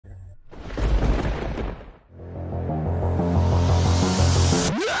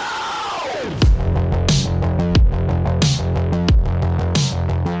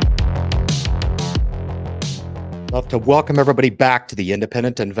To welcome everybody back to the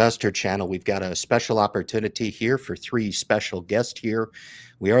Independent Investor Channel. We've got a special opportunity here for three special guests here.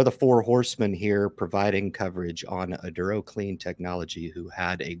 We are the four horsemen here providing coverage on Aduro Clean Technology, who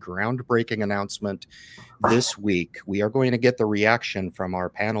had a groundbreaking announcement this week. We are going to get the reaction from our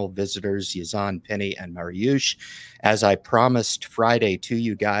panel visitors, Yazan, Penny, and Mariusz. As I promised Friday to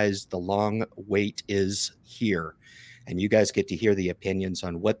you guys, the long wait is here. And you guys get to hear the opinions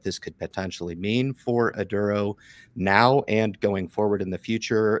on what this could potentially mean for Aduro now and going forward in the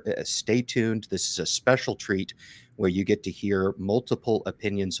future. Stay tuned. This is a special treat where you get to hear multiple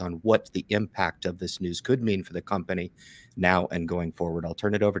opinions on what the impact of this news could mean for the company now and going forward. I'll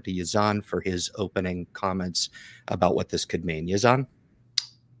turn it over to Yazan for his opening comments about what this could mean. Yazan?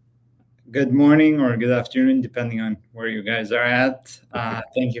 Good morning or good afternoon, depending on where you guys are at.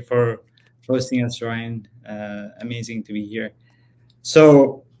 Thank you for hosting us, Ryan. Amazing to be here.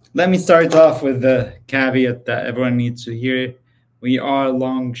 So let me start off with the caveat that everyone needs to hear. We are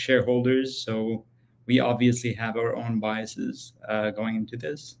long shareholders, so we obviously have our own biases going into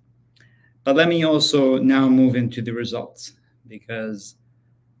this. But let me also now move into the results, because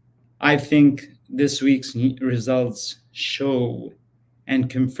I think this week's results show and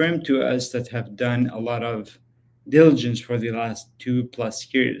confirm to us that have done a lot of diligence for the last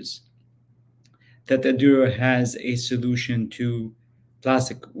 2+ years that Aduro has a solution to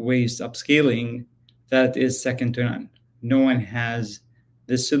plastic waste upscaling that is second to none. No one has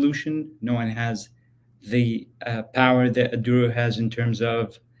this solution. No one has the power that Aduro has in terms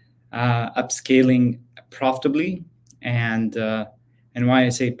of upscaling profitably. And why I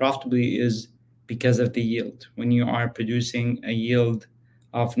say profitably is because of the yield. When you are producing a yield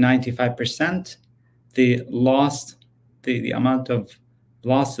of 95%, the amount of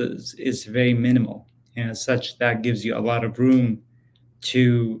losses is very minimal, and as such, that gives you a lot of room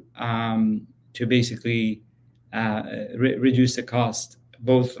to basically reduce the cost,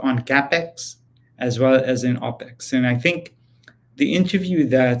 both on capex as well as in opex. And I think the interview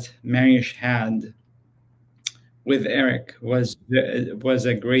that Mariusz had with Eric was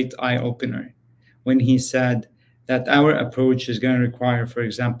a great eye opener when he said that our approach is going to require, for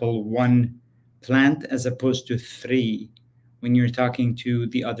example, 1 plant as opposed to 3. When you're talking to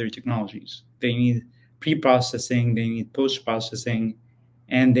the other technologies, they need pre-processing, they need post-processing,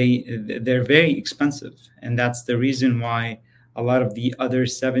 and they're very expensive. And that's the reason why a lot of the other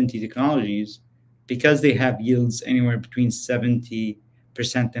 70 technologies, because they have yields anywhere between 70%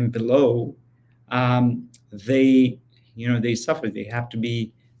 and below, they suffer. They have to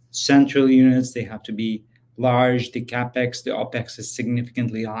be central units, they have to be large, the capex, the opex is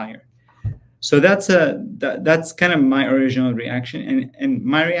significantly higher. So that's kind of my original reaction, and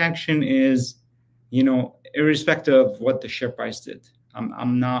my reaction is, irrespective of what the share price did,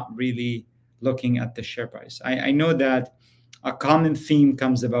 I'm not really looking at the share price. I know that a common theme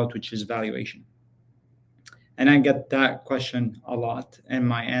comes about, which is valuation, and I get that question a lot, and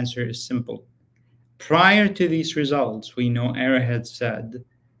my answer is simple. Prior to these results, we know Arrowhead said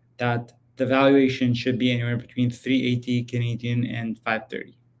that the valuation should be anywhere between 380 Canadian and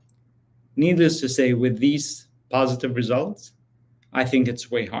 530. Needless to say, with these positive results, I think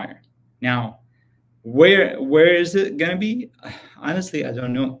it's way higher. Now, where is it going to be? Honestly, I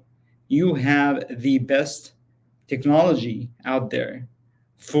don't know. You have the best technology out there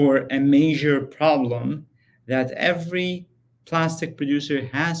for a major problem that every plastic producer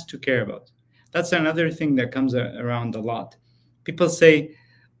has to care about. That's another thing that comes around a lot. People say,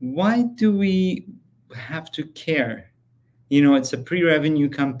 why do we have to care? It's a pre-revenue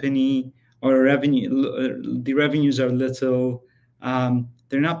company, or the revenues are little,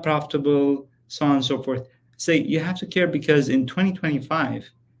 they're not profitable, so on and so forth. Say you have to care because in 2025,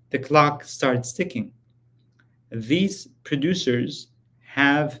 the clock starts ticking. These producers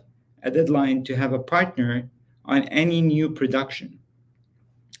have a deadline to have a partner on any new production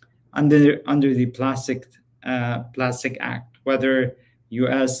under the Plastic Act, whether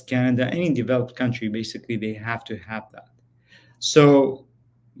US, Canada, any developed country, basically they have to have that. So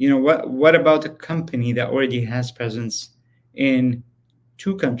what about a company that already has presence in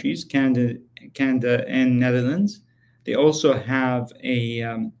 2 countries, Canada and Netherlands? They also have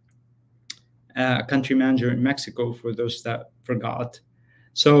a country manager in Mexico, for those that forgot.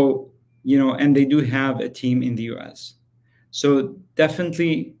 So, and they do have a team in the US. So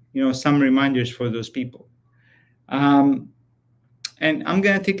definitely, some reminders for those people. And I'm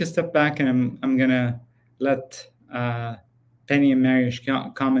going to take a step back, and I'm going to let Penny and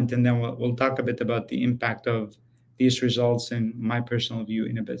Mariusz comment, and then we'll talk a bit about the impact of these results and my personal view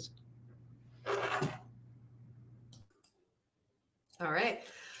in a bit. All right,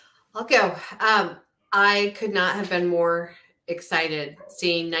 I'll go. I could not have been more excited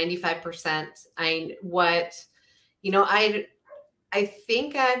seeing 95%. I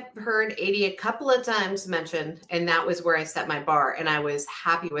think I've heard 80 a couple of times mentioned, and that was where I set my bar. And I was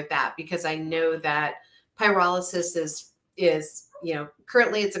happy with that because I know that pyrolysis is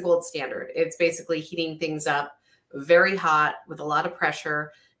currently it's a gold standard. It's basically heating things up very hot with a lot of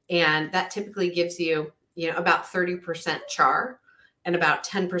pressure. And that typically gives you, about 30% char and about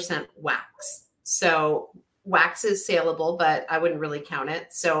 10% wax. So wax is saleable, but I wouldn't really count it.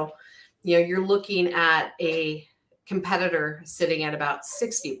 So, you're looking at a competitor sitting at about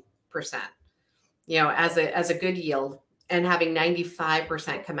 60%, as a good yield, and having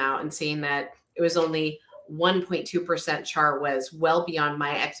 95% come out and seeing that it was only 1.2% char was well beyond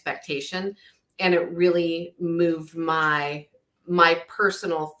my expectation. And it really moved my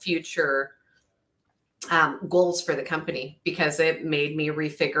personal future goals for the company because it made me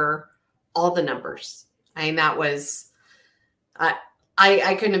refigure all the numbers. I mean, that was,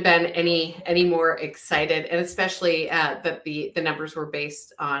 I couldn't have been any more excited, and especially that the numbers were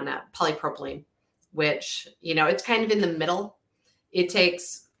based on polypropylene, which it's kind of in the middle. It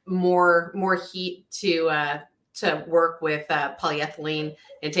takes more heat to work with polyethylene.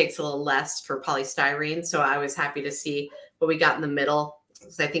 It takes a little less for polystyrene. So I was happy to see what we got in the middle,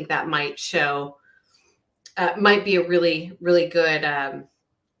 because I think that might show might be a really good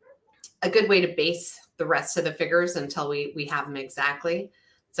a good way to base the rest of the figures until we have them exactly.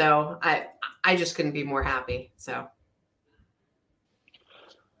 So I just couldn't be more happy. So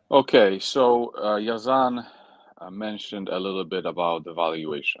okay, so Yazan mentioned a little bit about the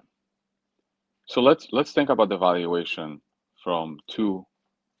valuation. So let's think about the valuation from 2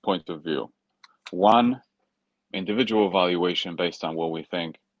 points of view. One, individual valuation based on what we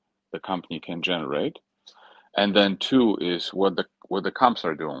think the company can generate, and then two is what the comps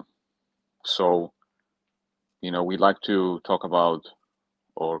are doing. So we like to talk about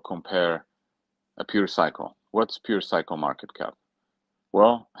or compare a pure cycle. What's pure cycle market cap?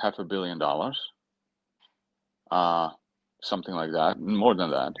 Well, $500 million, something like that, more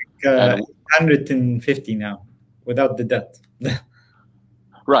than that. 150 now, without the debt.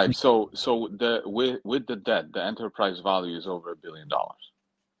 Right. So with the debt, the enterprise value is over $1 billion.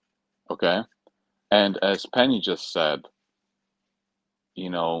 Okay, and as Penny just said,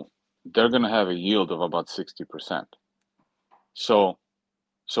 they're going to have a yield of about 60%. So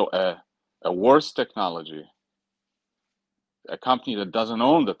a worse technology, a company that doesn't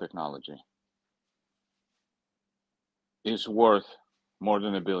own the technology, is worth more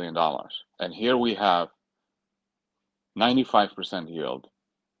than $1 billion. And here we have 95% yield.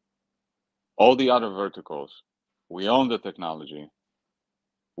 All the other verticals, we own the technology.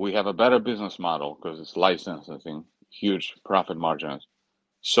 We have a better business model because it's licensing, huge profit margins.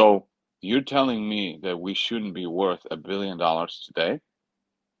 So you're telling me that we shouldn't be worth $1 billion today?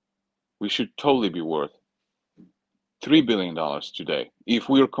 We should totally be worth $3 billion today if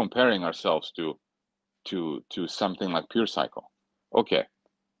we're comparing ourselves to something like Pure Cycle. Okay.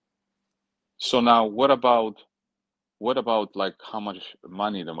 So now what about like how much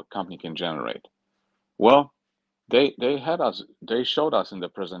money the company can generate? Well, they showed us in the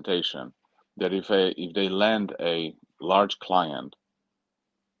presentation that if they land a large client,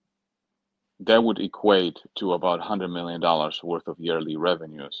 that would equate to about $100 million worth of yearly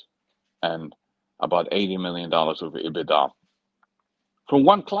revenues and about $80 million of EBITDA from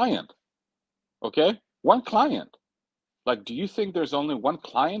one client. Okay, one client. Like, do you think there's only one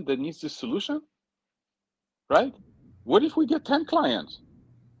client that needs this solution? Right? What if we get 10 clients?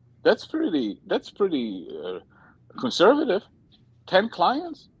 That's pretty conservative. 10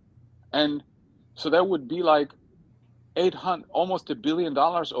 clients, and so that would be like 800, almost $1 billion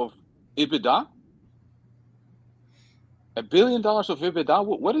of EBITDA. $1 billion of EBITDA.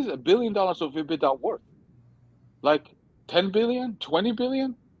 What is $1 billion of EBITDA worth? Like 10 billion, 20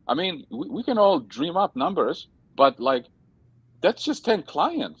 billion? I mean, we can all dream up numbers, but like that's just 10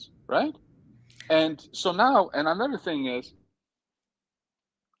 clients, right? And so now, and another thing is,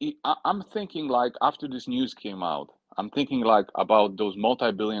 I'm thinking like after this news came out, I'm thinking like about those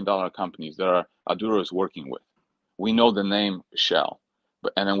multi-billion-dollar companies that Aduro is working with. We know the name Shell,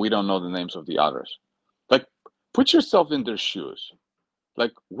 and then we don't know the names of the others. Like, put yourself in their shoes.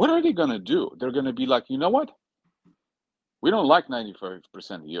 Like, what are they gonna do? They're gonna be like, you know what? We don't like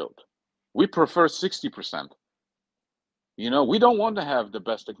 95% yield. We prefer 60%. We don't want to have the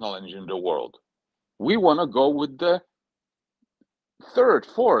best technology in the world. We want to go with the third,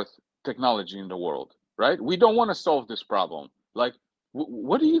 fourth technology in the world, right? We don't want to solve this problem. Like,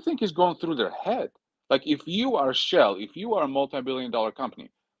 what do you think is going through their head? Like, if you are Shell, if you are a multi-billion-dollar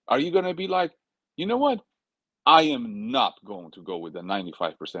company, are you going to be like, you know what? I am not going to go with a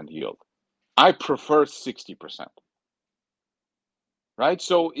 95% yield. I prefer 60%. Right?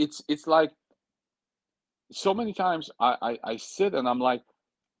 So it's like so many times I sit and I'm like,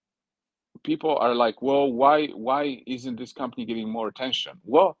 people are like, well, why isn't this company getting more attention?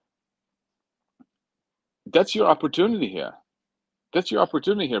 Well, that's your opportunity here. That's your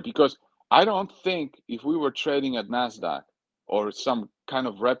opportunity here, because I don't think if we were trading at NASDAQ or some kind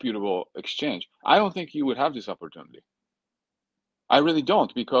of reputable exchange, I don't think you would have this opportunity. I really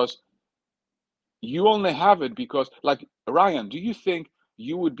don't, because you only have it because, like, Ryan, do you think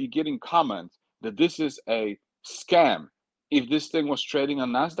you would be getting comments that this is a scam if this thing was trading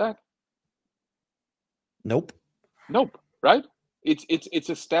on NASDAQ? Nope. Nope, right? It's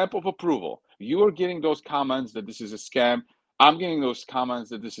a stamp of approval. You are getting those comments that this is a scam. I'm getting those comments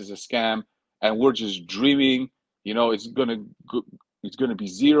that this is a scam, and we're just dreaming. You know, it's gonna be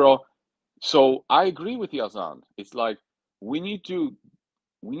zero. So I agree with Yazan. It's like we need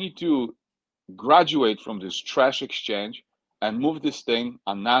to graduate from this trash exchange and move this thing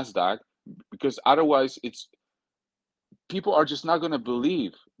on NASDAQ, because otherwise people are just not going to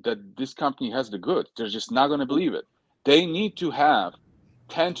believe that this company has the goods. They're just not going to believe it. They need to have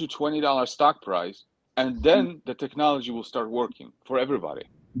 $10 to $20 stock price, and then the technology will start working for everybody.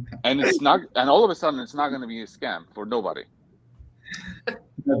 And it's not, and all of a sudden it's not going to be a scam for nobody.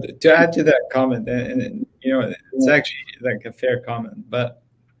 To add to that comment, and you know, it's actually like a fair comment, but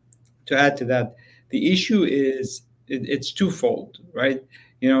to add to that, the issue is it's twofold, right?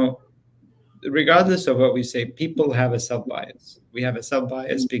 You know, regardless of what we say, people have a self-bias. We have a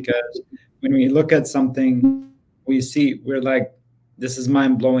self-bias because when we look at something, we're like, this is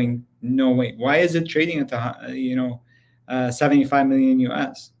mind-blowing. No way. Why is it trading at 75 million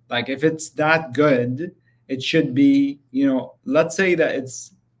US? Like, if it's that good, it should be, you know, let's say that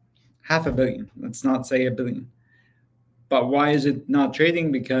it's $500 million. Let's not say $1 billion. But why is it not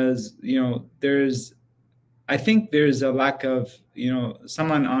trading? Because, you know, I think there's a lack of, you know,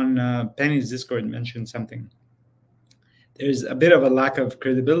 someone on Penny's Discord mentioned something. There's a bit of a lack of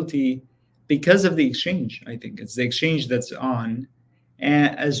credibility because of the exchange. I think it's the exchange that's on,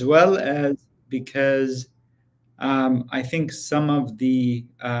 and as well as because I think some of the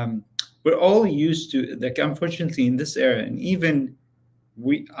we're all used to, like, unfortunately in this era, and even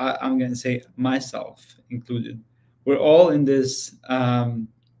I'm going to say myself included, we're all in this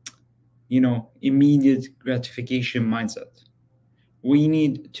immediate gratification mindset. We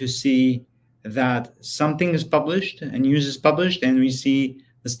need to see that something is published and news is published, and we see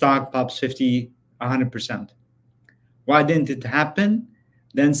the stock pops 50, 100%. Why didn't it happen?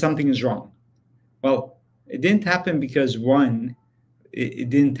 Then something is wrong. Well, it didn't happen because, one, it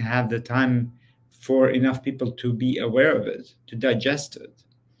didn't have the time for enough people to be aware of it, to digest it.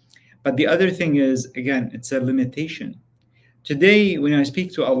 But the other thing is, again, it's a limitation. Today, when I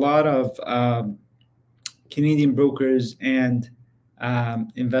speak to a lot of Canadian brokers and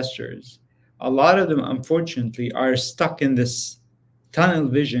investors, a lot of them, unfortunately, are stuck in this tunnel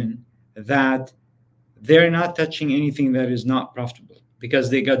vision that they're not touching anything that is not profitable because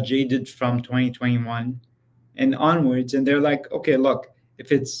they got jaded from 2021 and onwards. And they're like, okay, look,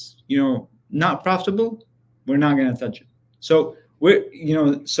 if it's, not profitable, we're not going to touch it. So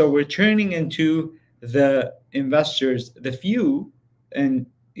we're turning into the investors, the few, and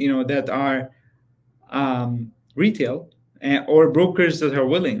that are retail or brokers that are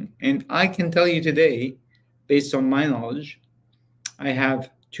willing. And I can tell you today, based on my knowledge, I have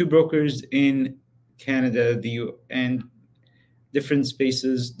 2 brokers in Canada, and different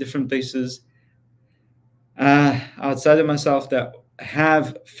spaces, different places outside of myself that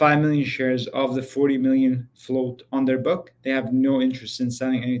have 5 million shares of the 40 million float on their book. They have no interest in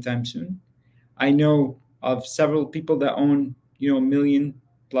selling anytime soon. I know of several people that own, million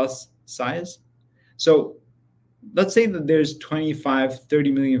plus size. So let's say that there's 25,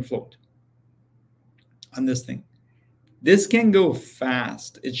 30 million float on this thing. This can go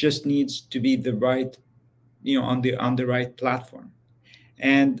fast. It just needs to be the right, on the right platform.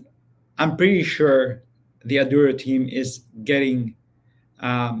 And I'm pretty sure the Aduro team is getting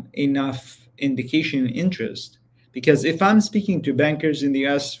enough indication and interest, because if I'm speaking to bankers in the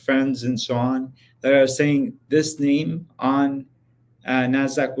US, friends and so on, that are saying this name on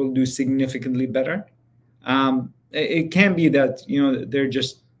NASDAQ will do significantly better, it can be that, they're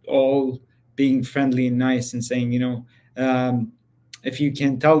just all being friendly and nice and saying, if you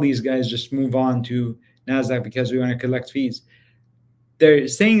can tell these guys just move on to NASDAQ because we want to collect fees. They're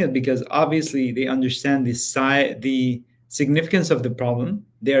saying it because obviously they understand the significance of the problem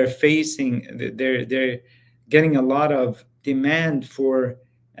they're facing. They're getting a lot of demand for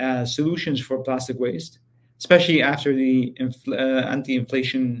solutions for plastic waste, especially after the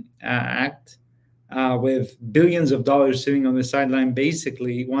Anti-Inflation Act, with billions of dollars sitting on the sideline,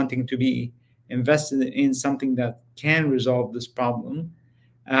 basically wanting to be invested in something that can resolve this problem.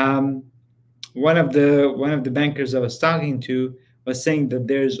 One of the bankers I was talking to was saying that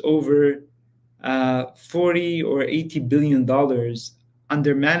there's over 40 or 80 billion dollars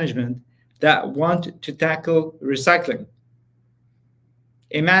under management that want to tackle recycling.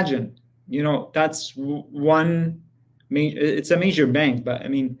 Imagine, that's one it's a major bank, but I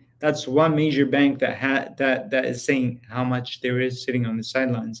mean, that's one major bank that is saying how much there is sitting on the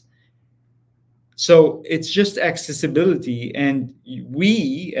sidelines. So it's just accessibility, and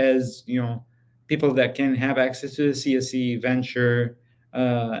we, as people that can have access to the CSE venture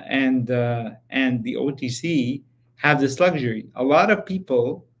and the OTC, have this luxury. A lot of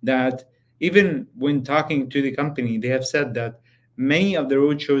people that, even when talking to the company, they have said that many of the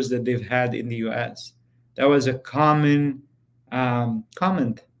roadshows that they've had in the US, that was a common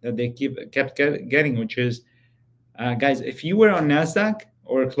comment that they kept getting, which is, guys, if you were on NASDAQ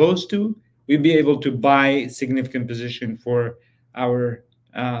or close to, we'd be able to buy significant position for our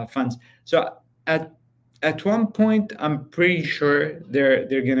funds. So at one point, I'm pretty sure they're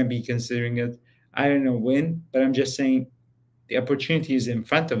going to be considering it. I don't know when, but I'm just saying the opportunity is in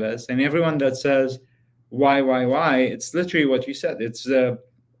front of us. And everyone that says, why, it's literally what you said. It's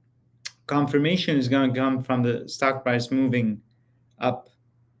confirmation is going to come from the stock price moving up.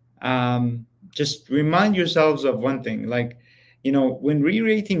 Just remind yourselves of one thing, like, when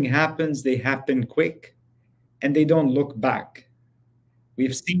re-rating happens, they happen quick and they don't look back.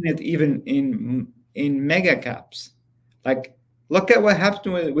 We've seen it even in mega caps. Like, look at what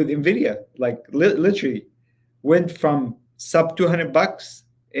happened with Nvidia. Like, literally went from sub $200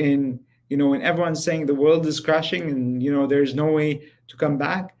 in, when everyone's saying the world is crashing and there's no way to come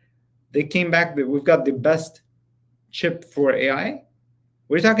back. They came back. We've got the best chip for AI.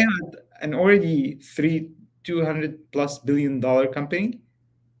 We're talking about an already $200+ billion company,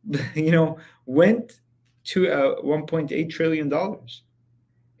 went to $1.8 trillion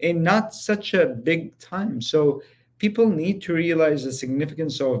in not such a big time. So people need to realize the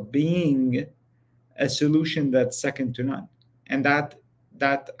significance of being a solution that's second to none, and that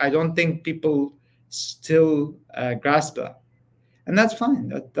I don't think people still grasp that, and that's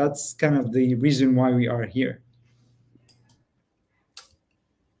fine. That's kind of the reason why we are here.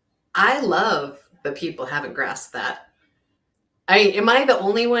 I love that people haven't grasped that. Am I the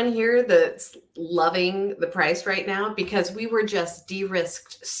only one here that's loving the price right now? Because we were just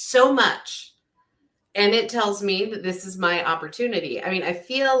de-risked so much. And it tells me that this is my opportunity. I mean, I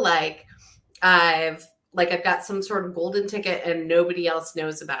feel like I've got some sort of golden ticket and nobody else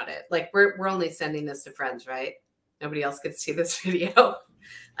knows about it. Like, we're only sending this to friends, right? Nobody else gets to see this video.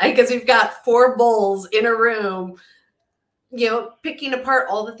 Because we've got 4 bulls in a room, picking apart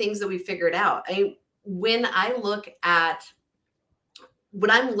all the things that we figured out. When I'm looking at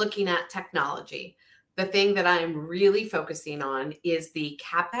technology, the thing that I'm really focusing on is the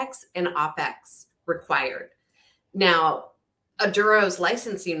CapEx and OpEx required. Now, Aduro's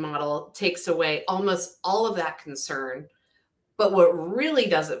licensing model takes away almost all of that concern. But what really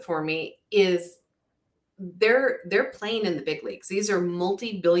does it for me is they're playing in the big leagues. These are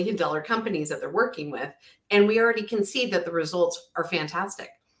multi-billion-dollar companies that they're working with, and we already can see that the results are fantastic.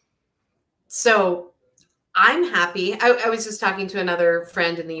 So I'm happy. I was just talking to another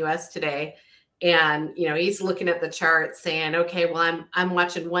friend in the US today, and he's looking at the chart saying, okay, well, I'm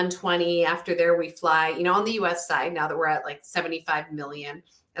watching 120. After there we fly, on the US side, now that we're at like 75 million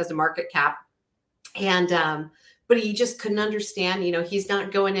as the market cap. And but he just couldn't understand, he's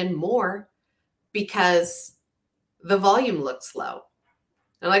not going in more because the volume looks low.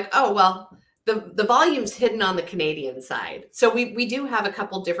 I'm like, oh, well, the volume's hidden on the Canadian side. So we do have a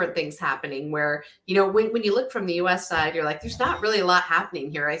couple different things happening where, when you look from the US side, you're like, there's not really a lot happening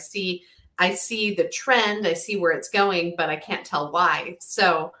here. I see the trend, I see where it's going, but I can't tell why.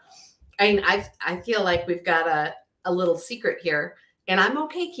 So, I feel like we've got a little secret here, and I'm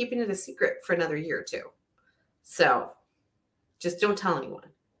okay keeping it a secret for another year or two. So just don't tell anyone.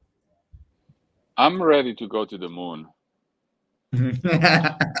 I'm ready to go to the moon.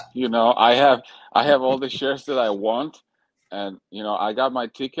 I have all the shares that I want, and I got my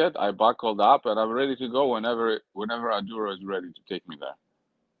ticket. I buckled up, and I'm ready to go whenever Aduro is ready to take me there.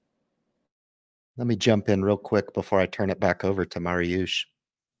 Let me jump in real quick before I turn it back over to Mariusz.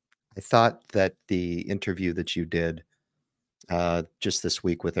 I thought that the interview that you did just this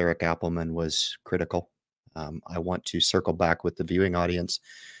week with Eric Appelman was critical. I want to circle back with the viewing audience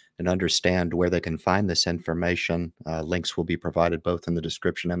and understand where they can find this information, links will be provided both in the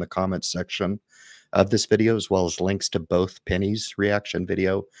description and the comments section of this video, as well as links to both Penny's reaction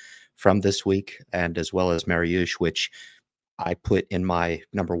video from this week, and as well as Mariusz, which I put in my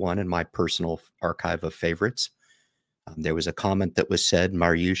 #1 in my personal archive of favorites. There was a comment that was said,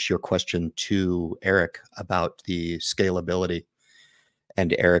 Mariusz, your question to Eric about the scalability,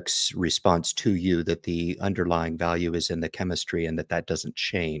 and Eric's response to you that the underlying value is in the chemistry and that that doesn't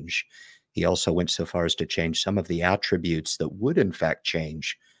change. He also went so far as to change some of the attributes that would in fact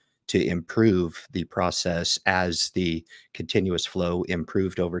change to improve the process as the continuous flow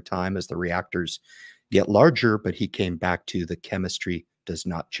improved over time as the reactors get larger, but he came back to the chemistry does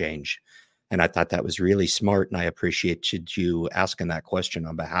not change. And I thought that was really smart, and I appreciated you asking that question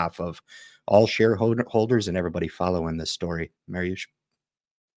on behalf of all shareholders and everybody following this story. Mariusz?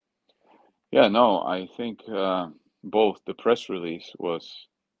 Yeah, no, I think both the press release was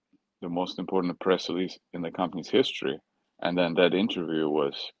the most important press release in the company's history, and then that interview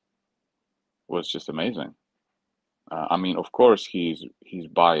was just amazing. I mean, of course, he's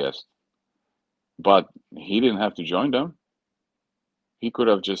biased, but he didn't have to join them. He could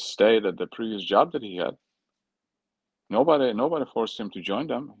have just stayed at the previous job that he had. Nobody forced him to join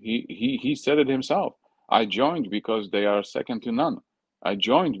them. He said it himself. I joined because they are second to none. I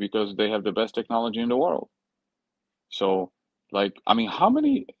joined because they have the best technology in the world. So, like, I mean, how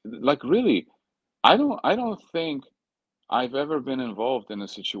many, like, really, I don't think I've ever been involved in a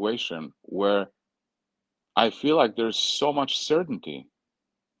situation where I feel like there's so much certainty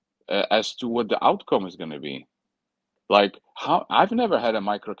as to what the outcome is going to be. Like, how I've never had a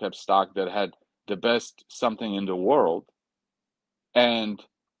microcap stock that had the best something in the world, and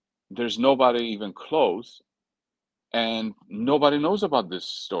there's nobody even close, and nobody knows about this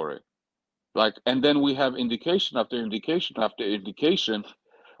story. Like, and then we have indication after indication after indication.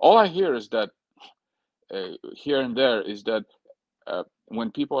 All I hear is that here and there is that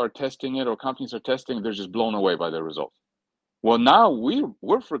when people are testing it or companies are testing, they're just blown away by the results. Well, now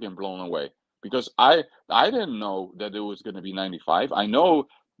we're freaking blown away, because I didn't know that it was going to be 95. I know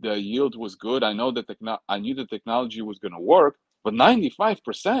the yield was good. I know that I knew the technology was going to work, but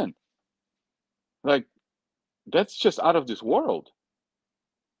 95%, like, that's just out of this world.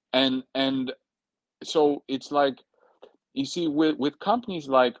 And so it's like, you see, with companies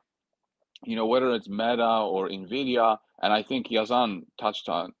like, you know, whether it's Meta or Nvidia, and I think Yazan touched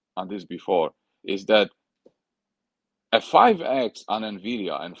on this before, is that a 5x on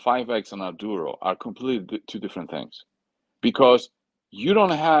Nvidia and 5x on Aduro are completely two different things, because you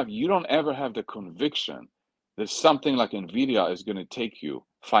don't ever have the conviction that something like Nvidia is going to take you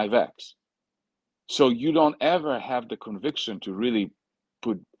 5x. So you don't ever have the conviction to really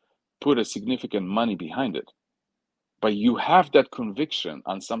put a significant money behind it. But you have that conviction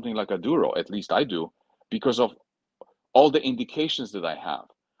on something like Aduro, at least I do, because of all the indications that I have,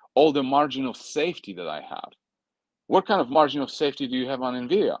 all the margin of safety that I have. What kind of margin of safety do you have on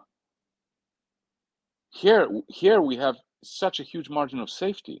Nvidia? Here we have such a huge margin of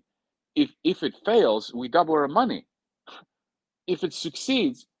safety. If it fails, we double our money. If it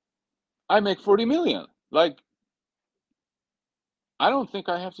succeeds, I make 40 million. Like, I don't think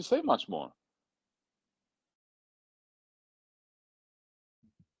I have to say much more.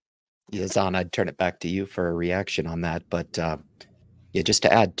 Yazan, I'd turn it back to you for a reaction on that. But yeah, just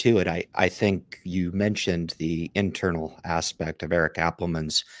to add to it, I think you mentioned the internal aspect of Eric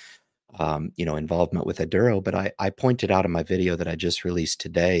Appelman's involvement with Aduro, but I pointed out in my video that I just released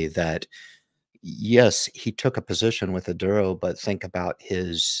today that yes, he took a position with Aduro, but think about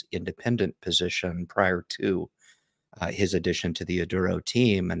his independent position prior to his addition to the Aduro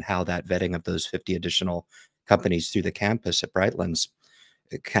team, and how that vetting of those 50 additional companies through the campus at Brightlands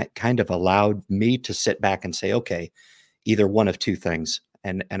kind of allowed me to sit back and say, okay, either one of two things.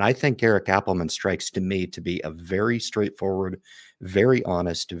 And I think Eric Appelman strikes to me to be a very straightforward, very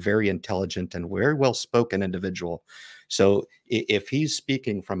honest, very intelligent, and very well-spoken individual. So if he's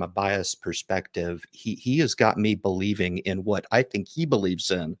speaking from a biased perspective, he has got me believing in what I think he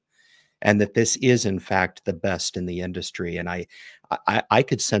believes in, and that this is in fact the best in the industry. And I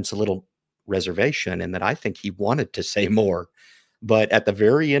could sense a little reservation in that I think he wanted to say more. But at the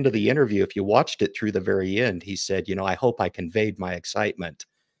very end of the interview, if you watched it through the very end, he said, I hope I conveyed my excitement,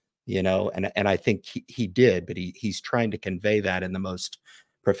 and I think he did, but he's trying to convey that in the most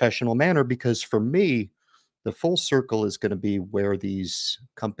professional manner, because for me, the full circle is going to be where these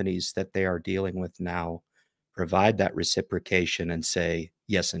companies that they are dealing with now provide that reciprocation and say,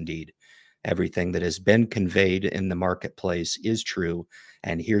 yes, indeed, everything that has been conveyed in the marketplace is true.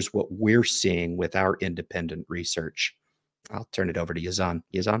 And here's what we're seeing with our independent research. I'll turn it over to Yazan.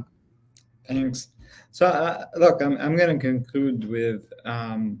 Yazan? Thanks. So look, I'm going to conclude with,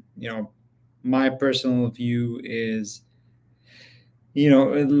 my personal view is,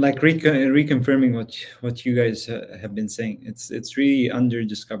 like reconfirming what you guys have been saying. It's really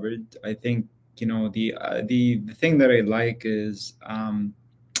underdiscovered. I think, the thing that I like is,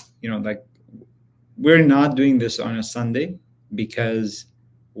 like, we're not doing this on a Sunday because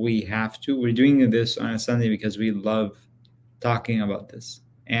we have to. We're doing this on a Sunday because we love talking about this.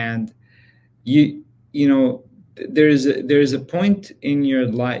 And there's a point in your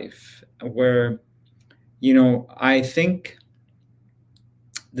life where, I think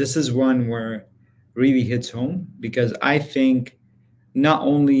this is one where really hits home, because I think not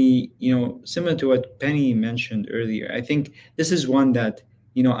only, similar to what Penny mentioned earlier, I think this is one that,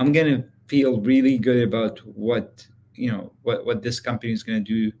 I'm going to feel really good about what this company is going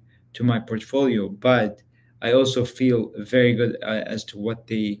to do to my portfolio, but I also feel very good as to what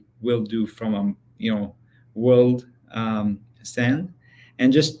they will do from a world stand.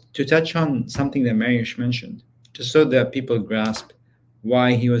 And just to touch on something that Mariusz mentioned, just so that people grasp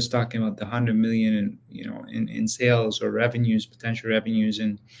why he was talking about the 100 million in sales or revenues, potential revenues,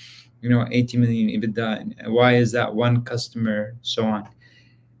 and 80 million EBITDA, and why is that one customer, so on.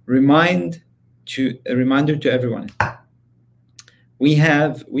 A reminder to everyone,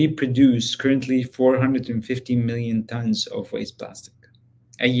 we produce currently 450 million tons of waste plastic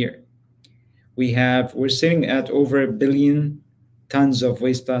a year. We're sitting at over 1 billion tons of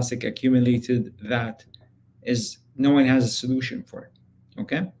waste plastic accumulated that no one has a solution for.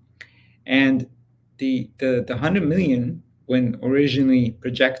 Okay, and the 100 million, when originally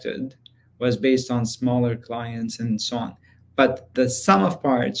projected, was based on smaller clients and so on, but the sum of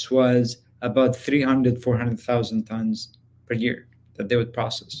parts was about 400,000 tons per year that they would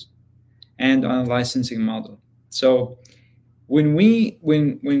process, and on a licensing model. So when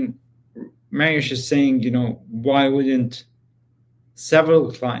Mariusz is saying, why wouldn't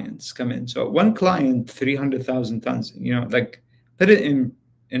several clients come in? So one client, 300,000 tons, like, put it in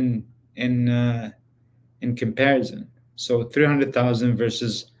comparison. So 300,000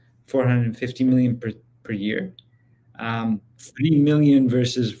 versus 450 million per year. 3 million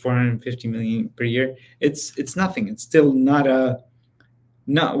versus 450 million per year. It's nothing. It's still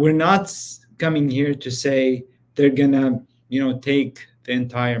we're not coming here to say they're gonna take the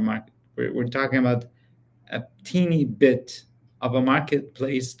entire market. We're talking about a teeny bit of a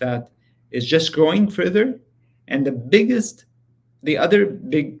marketplace that is just growing further. And the other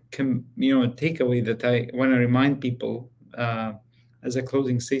big takeaway that I want to remind people as a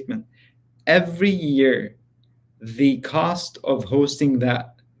closing statement: every year, the cost of hosting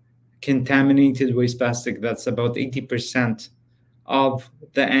that contaminated waste plastic, that's about 80% of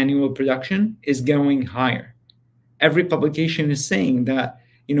the annual production, is going higher. Every publication is saying that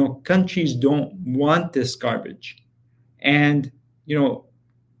countries don't want this garbage, and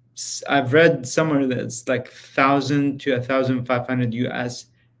I've read somewhere that it's like 1,000 to 1,500 US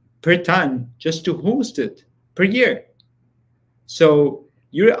per ton just to host it per year. So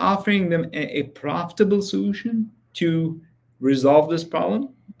you're offering them a profitable solution to resolve this problem.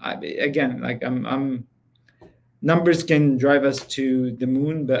 I'm numbers can drive us to the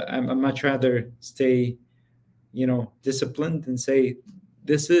moon, but I'm much rather stay disciplined and say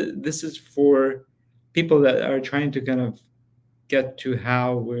this is for people that are trying to kind of get to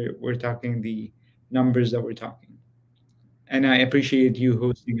how we're talking the numbers that we're talking. And I appreciate you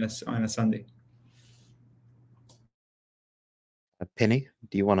hosting us on a Sunday. Penny,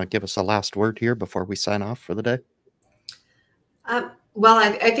 do you want to give us a last word here before we sign off for the day? Well,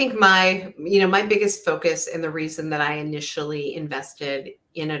 I think my biggest focus and the reason that I initially invested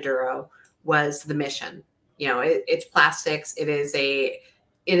in Aduro was the mission. It's plastics. It is a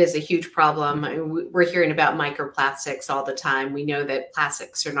huge problem. I mean, we're hearing about microplastics all the time. We know that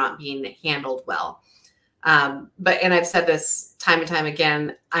plastics are not being handled well. And I've said this time and time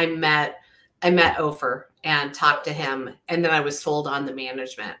again, I met Ofer and talked to him, and then I was sold on the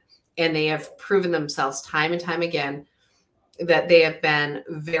management. And they have proven themselves time and time again that they have been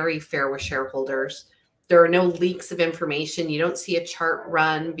very fair with shareholders. There are no leaks of information. You don't see a chart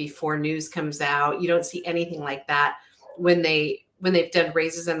run before news comes out. You don't see anything like that. When they've done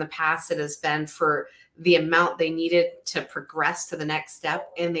raises in the past, it has been for the amount they needed to progress to the next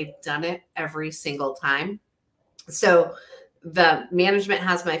step, and they've done it every single time. So the management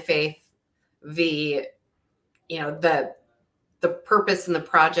has my faith. The purpose in the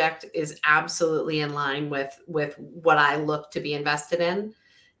project is absolutely in line with what I look to be invested in,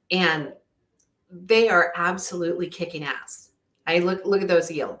 and they are absolutely kicking ass. I look at those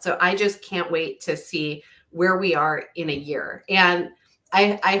yields. So I just can't wait to see where we are in a year. And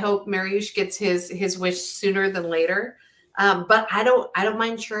I hope Mariusz gets his wish sooner than later. But I don't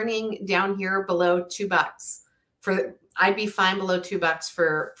mind churning down here below $2 I'd be fine below $2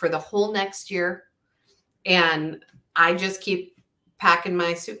 for the whole next year. And I just keep packing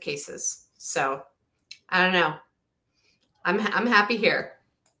my suitcases. So I don't know. I'm happy here.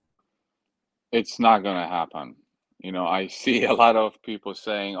 It's not going to happen. You know, I see a lot of people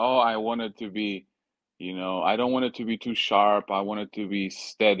saying, oh, I want it to be, you know, I don't want it to be too sharp. I want it to be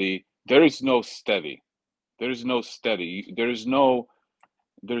steady. There is no steady. There is no steady. There's no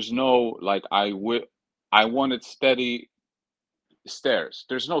like I want it steady stairs.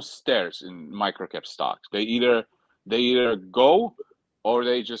 There's no stairs in microcap stocks. They either go or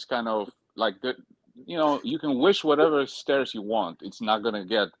they just kind of like the, you know, you can wish whatever stairs you want. It's not gonna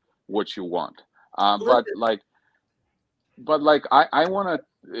get what you want. But like I want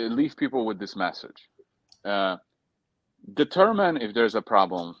to leave people with this message. Determine if there's a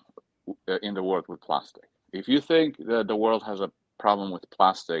problem in the world with plastic. If you think that the world has a problem with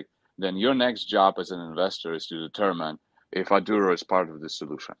plastic, then your next job as an investor is to determine if Aduro is part of the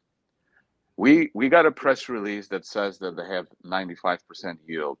solution. We got a press release that says that they have 95%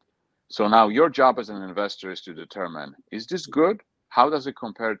 yield. So now your job as an investor is to determine, is this good? How does it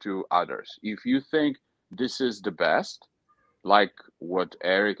compare to others? If you think this is the best, like what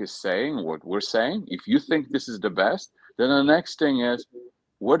Eric is saying, what we're saying, if you think this is the best, then the next thing is,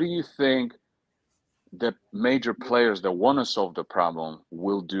 what do you think the major players that want to solve the problem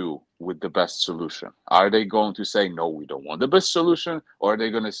will do with the best solution? Are they going to say, no, we don't want the best solution? Or are they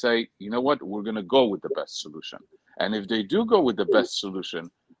going to say, you know what, we're going to go with the best solution? And if they do go with the best solution,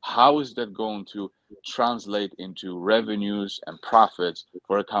 how is that going to translate into revenues and profits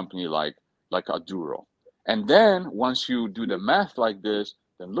for a company like Aduro? And then once you do the math like this,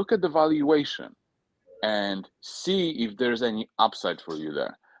 then look at the valuation and see if there's any upside for you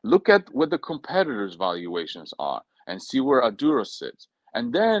there. Look at what the competitors' valuations are and see where Aduro sits.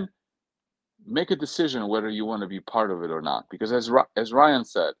 And then make a decision whether you want to be part of it or not. Because as Ryan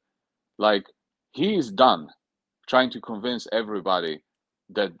said, like, he is done trying to convince everybody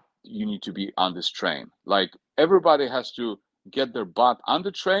that you need to be on this train. Like, everybody has to get their butt on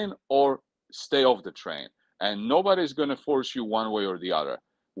the train or stay off the train. And nobody's going to force you one way or the other.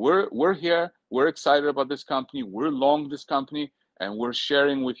 We're here. We're excited about this company. We're long this company. And we're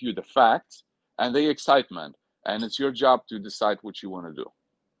sharing with you the facts and the excitement. And it's your job to decide what you want to do.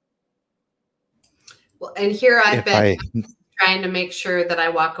 Well, and here I've been trying to make sure that I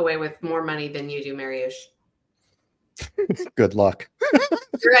walk away with more money than you do, Mariusz. Good luck.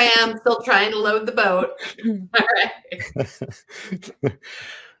 Here I am, still trying to load the boat. All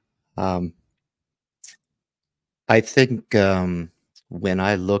right. I think when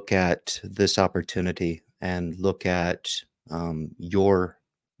I look at this opportunity and look at your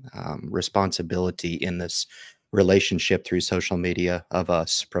responsibility in this relationship through social media of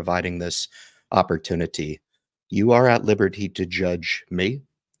us providing this opportunity, you are at liberty to judge me.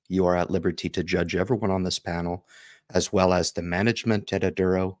 You are at liberty to judge everyone on this panel, as well as the management at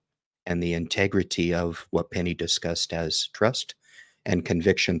Aduro and the integrity of what Penny discussed as trust and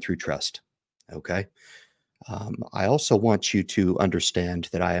conviction through trust. Okay. I also want you to understand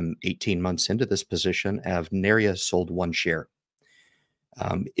that I am 18 months into this position. I have nary sold one share.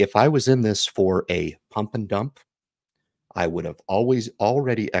 If I was in this for a pump and dump, I would have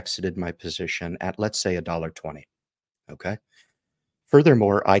already exited my position at, let's say, $1.20. Okay.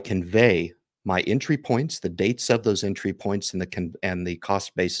 Furthermore, I convey my entry points, the dates of those entry points, and the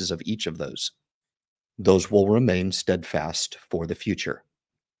cost basis of each of those. Those will remain steadfast for the future.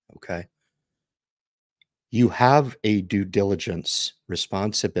 Okay. You have a due diligence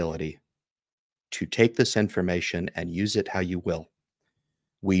responsibility to take this information and use it how you will.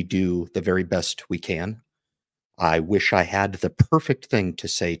 We do the very best we can. I wish I had the perfect thing to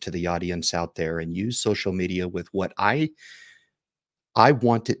say to the audience out there and use social media with what I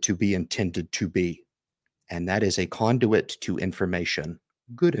want it to be intended to be. And that is a conduit to information,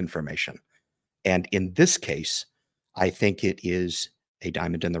 good information. And in this case, I think it is a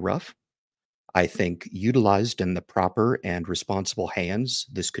diamond in the rough. I think utilized in the proper and responsible hands,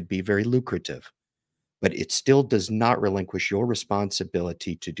 this could be very lucrative, but it still does not relinquish your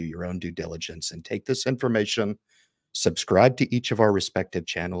responsibility to do your own due diligence and take this information, subscribe to each of our respective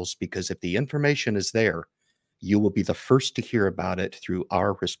channels, because if the information is there, you will be the first to hear about it through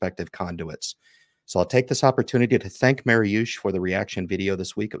our respective conduits. So I'll take this opportunity to thank Mariusz for the reaction video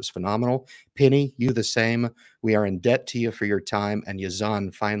this week. It was phenomenal. Penny, you the same. We are in debt to you for your time. And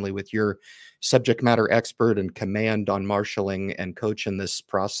Yazan, finally, with your subject matter expert and command on marshaling and coaching this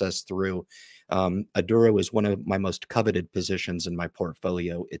process through. Aduro is one of my most coveted positions in my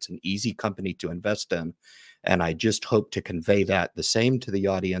portfolio. It's an easy company to invest in. And I just hope to convey that the same to the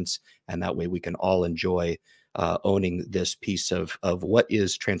audience. And that way we can all enjoy owning this piece of what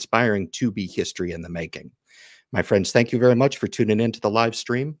is transpiring to be history in the making. My friends, thank you very much for tuning in to the live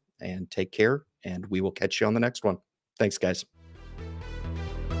stream, and take care, and we will catch you on the next one. Thanks, guys.